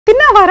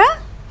వారా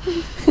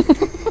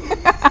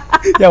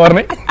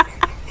ఎవరిని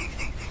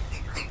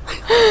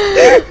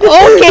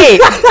Okay,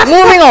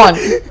 moving on.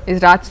 Is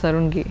Raj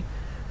Tarun gay?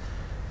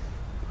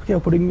 Okay,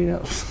 putting me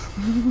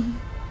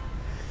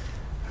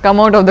Come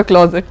out of the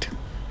closet.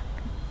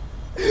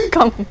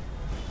 Come.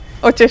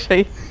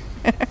 Ocheshai.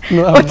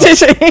 No, I'm not.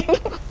 Ocheshai.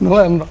 No,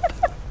 I'm not.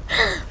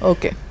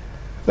 Okay.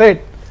 Wait.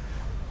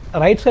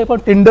 Right swipe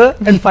on Tinder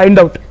and find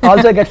out.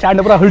 Also, I get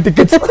stand-up Rahul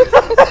tickets.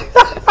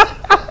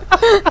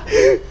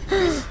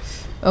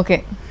 Okay.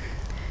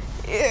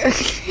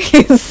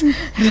 Is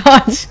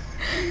Raj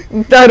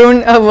Tarun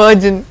a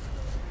virgin?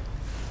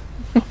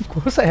 Of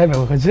course, I am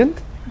a virgin.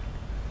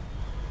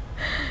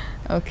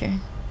 Okay.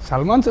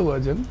 Salman's a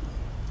virgin.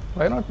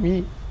 Why not me?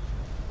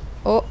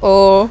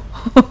 Oh.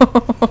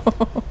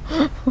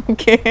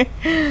 Okay.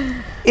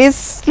 Is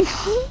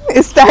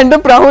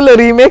stand-up Rahul a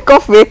remake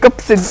of Wake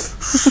Up Sid?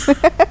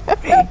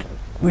 Wait,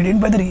 we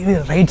didn't buy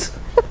the rights.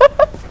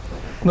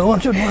 No one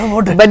should know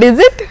about it. But is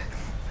it?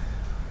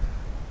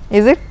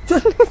 Is it?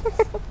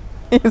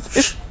 Is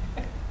it?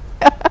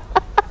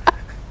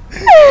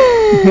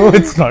 No,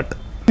 it's not.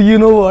 You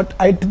know what?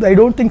 I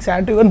don't think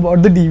Santa even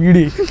bought the DVD.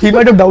 He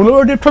might have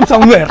downloaded it from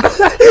somewhere.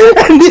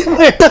 And he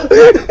might have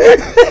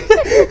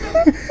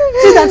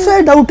See, that's why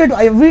I doubted.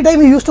 Every time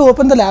he used to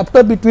open the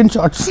laptop between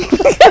shots.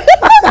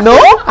 No?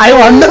 I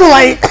wonder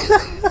why.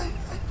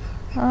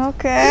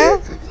 Okay.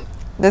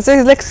 This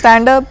is like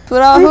stand-up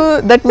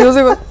Rahul. That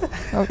music.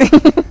 Okay.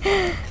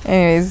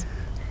 Anyways.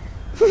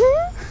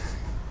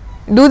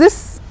 Do this.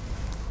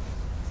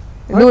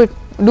 Do it.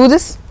 Do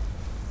this.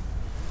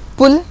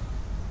 Pull.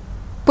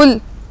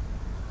 Pull.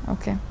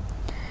 Okay.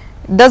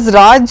 Does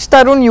Raj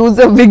Tarun use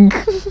a wig?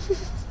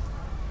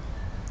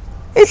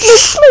 It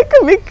looks like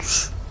a wig.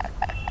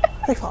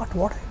 I thought,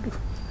 what I do?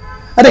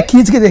 अरे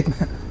खींच के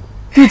देखना.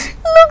 खींच.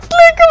 Looks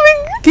like a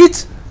wig. खींच.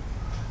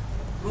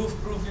 Proof,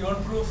 you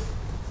want proof?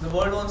 The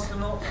world wants to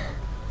know.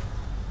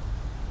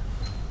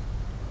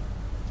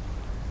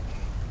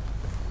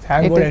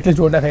 Thank God, at least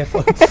don't have hair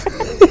falls.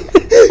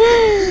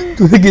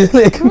 तूने किधर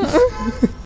देखा?